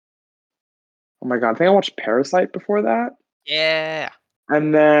 Oh my God, I think I watched Parasite before that. Yeah.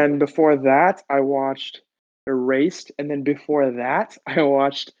 And then before that, I watched Erased. And then before that, I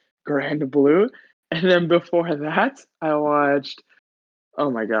watched Grand Blue. And then before that, I watched. Oh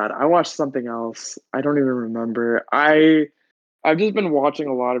my God, I watched something else. I don't even remember. I've just been watching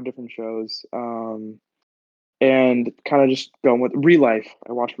a lot of different shows. And kind of just going with Real Life.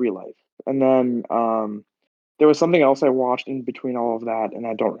 I watched Real Life, and then there was something else I watched in between all of that, and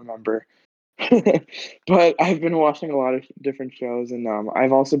I don't remember. But I've been watching a lot of different shows, and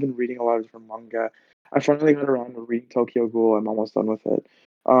I've also been reading a lot of different manga. I finally got around to reading Tokyo Ghoul. I'm almost done with it,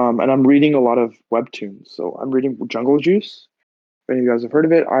 and I'm reading a lot of webtoons. So I'm reading Jungle Juice. If any of you guys have heard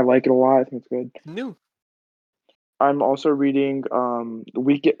of it, I like it a lot. I think it's good. New. I'm also reading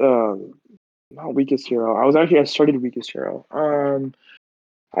not Weakest Hero. I started Weakest Hero.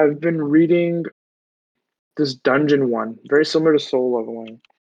 I've been reading this dungeon one, very similar to Soul Leveling.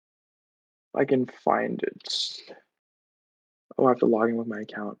 I can find it. Oh, I have to log in with my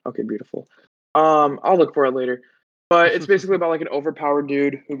account. Okay, beautiful. I'll look for it later. But it's basically about like an overpowered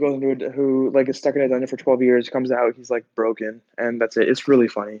dude who goes into who like is stuck in a dungeon for 12 years, comes out, he's like broken, and that's it. It's really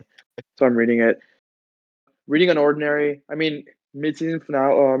funny. So I'm reading it. Reading Unordinary. I mean, mid-season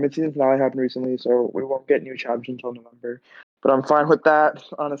finale happened recently, so we won't get new chapters until November. But I'm fine with that,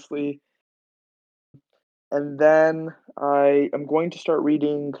 honestly. And then I am going to start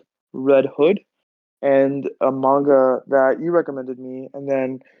reading Red Hood and a manga that you recommended me, and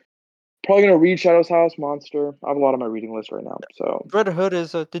then probably gonna read Shadow's House, Monster. I have a lot on my reading list right now. So Red Hood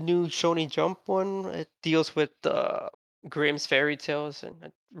is the new Shonen Jump one. It deals with Grimm's fairy tales and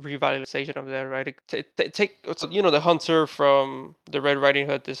a revitalization of that, right? Take so, the hunter from the Red Riding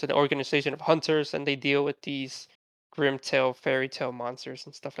Hood. There's an organization of hunters, and they deal with these Grimm tale fairy tale monsters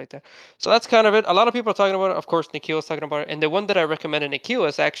and stuff like that. So that's kind of it. A lot of people are talking about it. Of course, Nikhil is talking about it, and the one that I recommended Nikhil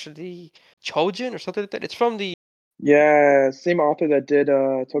is actually Chojin or something like that. It's from the yeah, same author that did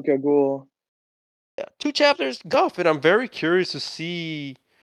Tokyo Ghoul. two chapters. Guff, and I'm very curious to see.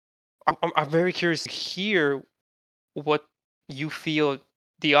 I'm very curious to hear what you feel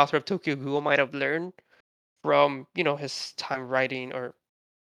the author of Tokyo Ghoul might have learned from his time writing or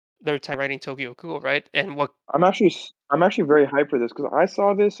their time writing Tokyo Ghoul, right? And what I'm actually very hyped for this because I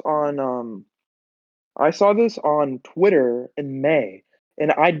saw this on Twitter in May,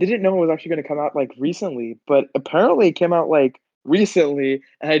 and I didn't know it was actually going to come out like recently, but apparently it came out like recently,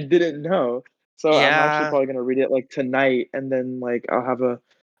 and I didn't know. So I'm actually yeah, probably going to read it like tonight, and then like I'll have a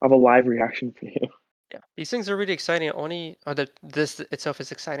live reaction for you. yeah, these things are really exciting. Only this itself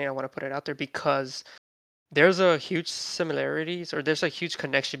is exciting. I want to put it out there because there's a huge similarities or there's a huge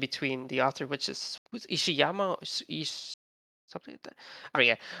connection between the author, which is who's Ishiyama, something like that. Oh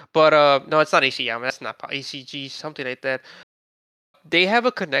yeah, but no, it's not Ishiyama. That's not ECG, something like that. They have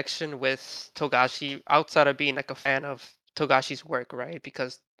a connection with Togashi outside of being like a fan of Togashi's work, right?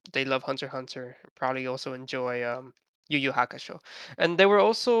 Because they love Hunter x Hunter, probably also enjoy Yu Yu Hakusho. And they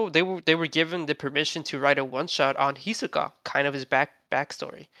were given the permission to write a one shot on Hisoka, kind of his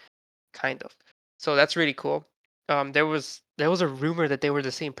backstory, kind of. So that's really cool. There was a rumor that they were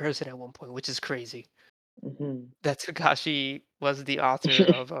the same person at one point, which is crazy. Hmm. That Togashi was the author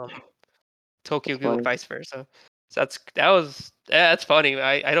of Tokyo That's Ghoul and funny. vice versa. So that's funny.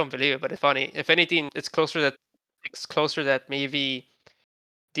 I don't believe it, but it's funny. If anything, it's closer that maybe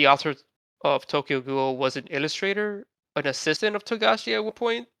the author of Tokyo Ghoul was an illustrator, an assistant of Togashi at one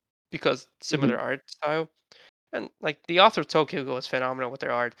point, because Hmm. similar art style. And like the author of Tokyo Ghoul is phenomenal with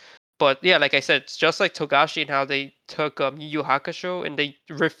their art. But yeah, like I said, it's just like Togashi and how they took Yu Yu Hakusho and they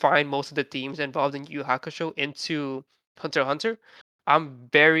refined most of the themes involved in Yu Yu Hakusho into Hunter x Hunter. I'm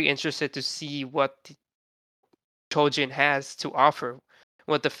very interested to see what Chojin has to offer.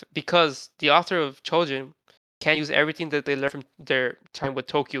 Because the author of Chojin can use everything that they learned from their time with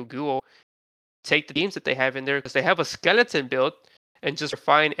Tokyo Ghoul, take the themes that they have in there because they have a skeleton built, and just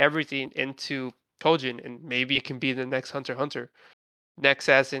refine everything into Chojin, and maybe it can be the next Hunter x Hunter. Next,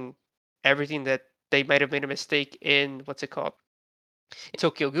 as in everything that they might have made a mistake in what's it called in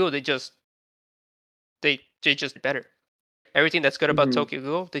Tokyo Ghoul, they just did better. Everything that's good about Hmm. Tokyo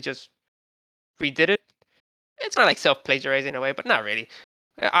Ghoul, they just redid it it's not like self-plagiarizing in a way, but not really.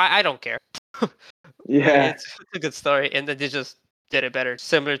 I don't care. Yeah. It's a good story, and then they just did it better,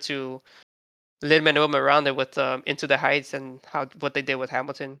 similar to Lin-Manuel Miranda with Into the Heights and how what they did with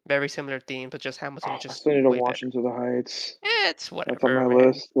Hamilton. Very similar theme, but just Hamilton Oh, I just still need to way watch better. Into the Heights. It's That's on whatever, my man.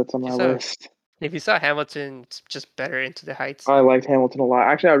 list. That's on If you my saw list. if you saw Hamilton, it's just better Into the Heights. I liked Hamilton a lot.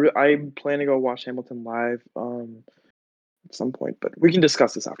 Actually, I plan to go watch Hamilton live at some point, but we can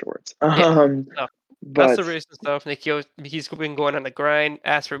discuss this afterwards. Yeah. So that's the But recent stuff. He's been going on the grind.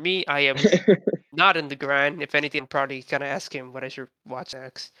 As for me, I am not in the grind. If anything, I'm probably gonna ask him what I should watch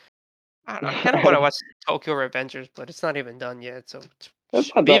next. I don't know. I kind of want to watch Tokyo Revengers, but it's not even done yet. So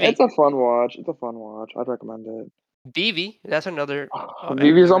it's not that. BV, It's a fun watch. It's a fun watch. I'd recommend it. BV, that's another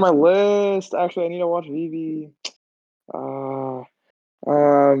Vivi's anime on my original. list. Actually, I need to watch Vivi. Uh,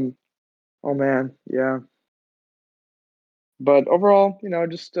 um. Oh man, yeah. But overall,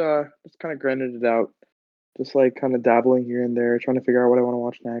 just kind of grinded it out. Just like kind of dabbling here and there, trying to figure out what I want to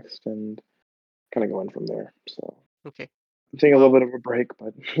watch next, and kind of going from there. So Okay. I'm taking a little Well, bit of a break,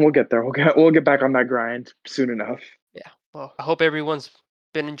 but we'll get there. We'll get back on that grind soon enough. yeah. Well, I hope everyone's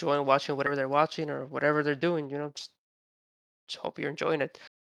been enjoying watching whatever they're watching or whatever they're doing. Just hope you're enjoying it.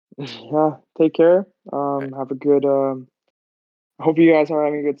 Yeah. Take care. All right. Have a good. I hope you guys are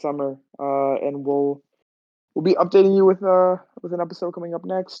having a good summer. And we'll be updating you with an episode coming up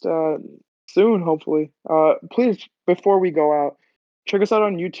next soon, hopefully. Please, before we go out, check us out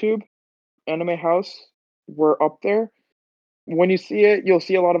on YouTube, Anime House. We're up there. When you see it, you'll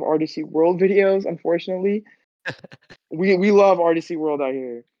see a lot of RDC World videos. Unfortunately, we love RDC World out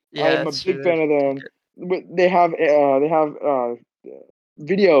here. Yeah, I'm a that's true. big fan of them. Good. But they have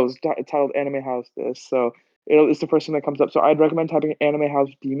videos titled Anime House. This so it's the first thing that comes up. So I'd recommend typing Anime House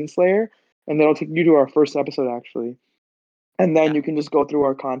Demon Slayer, and that'll take you to our first episode actually. And then Yeah. you can just go through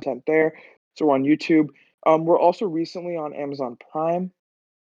our content there. So we're on YouTube. We're also recently on Amazon Prime.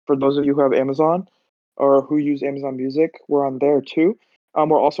 For those of you who have Amazon or who use Amazon Music, we're on there too.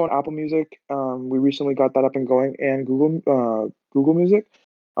 We're also on Apple Music. We recently got that up and going, and Google Music.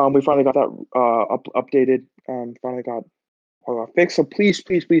 We finally got that updated. Finally got fixed. So please,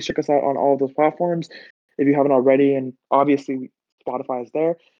 please, please check us out on all of those platforms if you haven't already. And obviously, Spotify is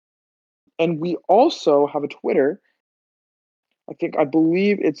there. And we also have a Twitter. I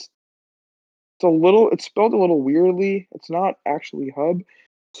believe it's spelled a little weirdly. It's not actually Hub.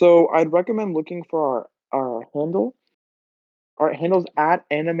 So I'd recommend looking for our handle. Our handle's at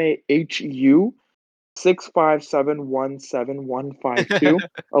animehu 657175152.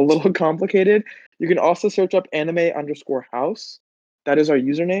 A little complicated. You can also search up anime_house. That is our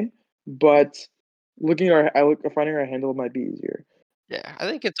username. But finding our handle might be easier. Yeah, I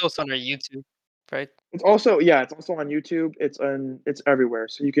think it's also on our YouTube, right? It's also on YouTube. It's everywhere.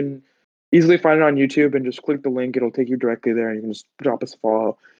 So you can easily find it on YouTube and just click the link. It'll take you directly there, and you can just drop us a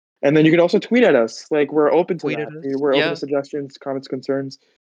follow. And then you can also tweet at us. Like we're open to Tweet at that. us. We're open to Yeah. suggestions, comments, concerns.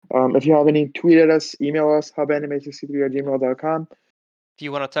 If you have any, tweet at us, email us, hubanime63@gmail.com. If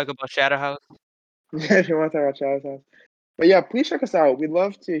you want to talk about Shadow House, If you want to talk about Shadow's House. But yeah, please check us out. We'd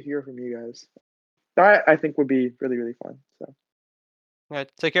love to hear from you guys. That I think would be really, really fun. So all right,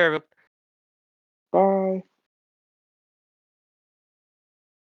 take care of it. bye.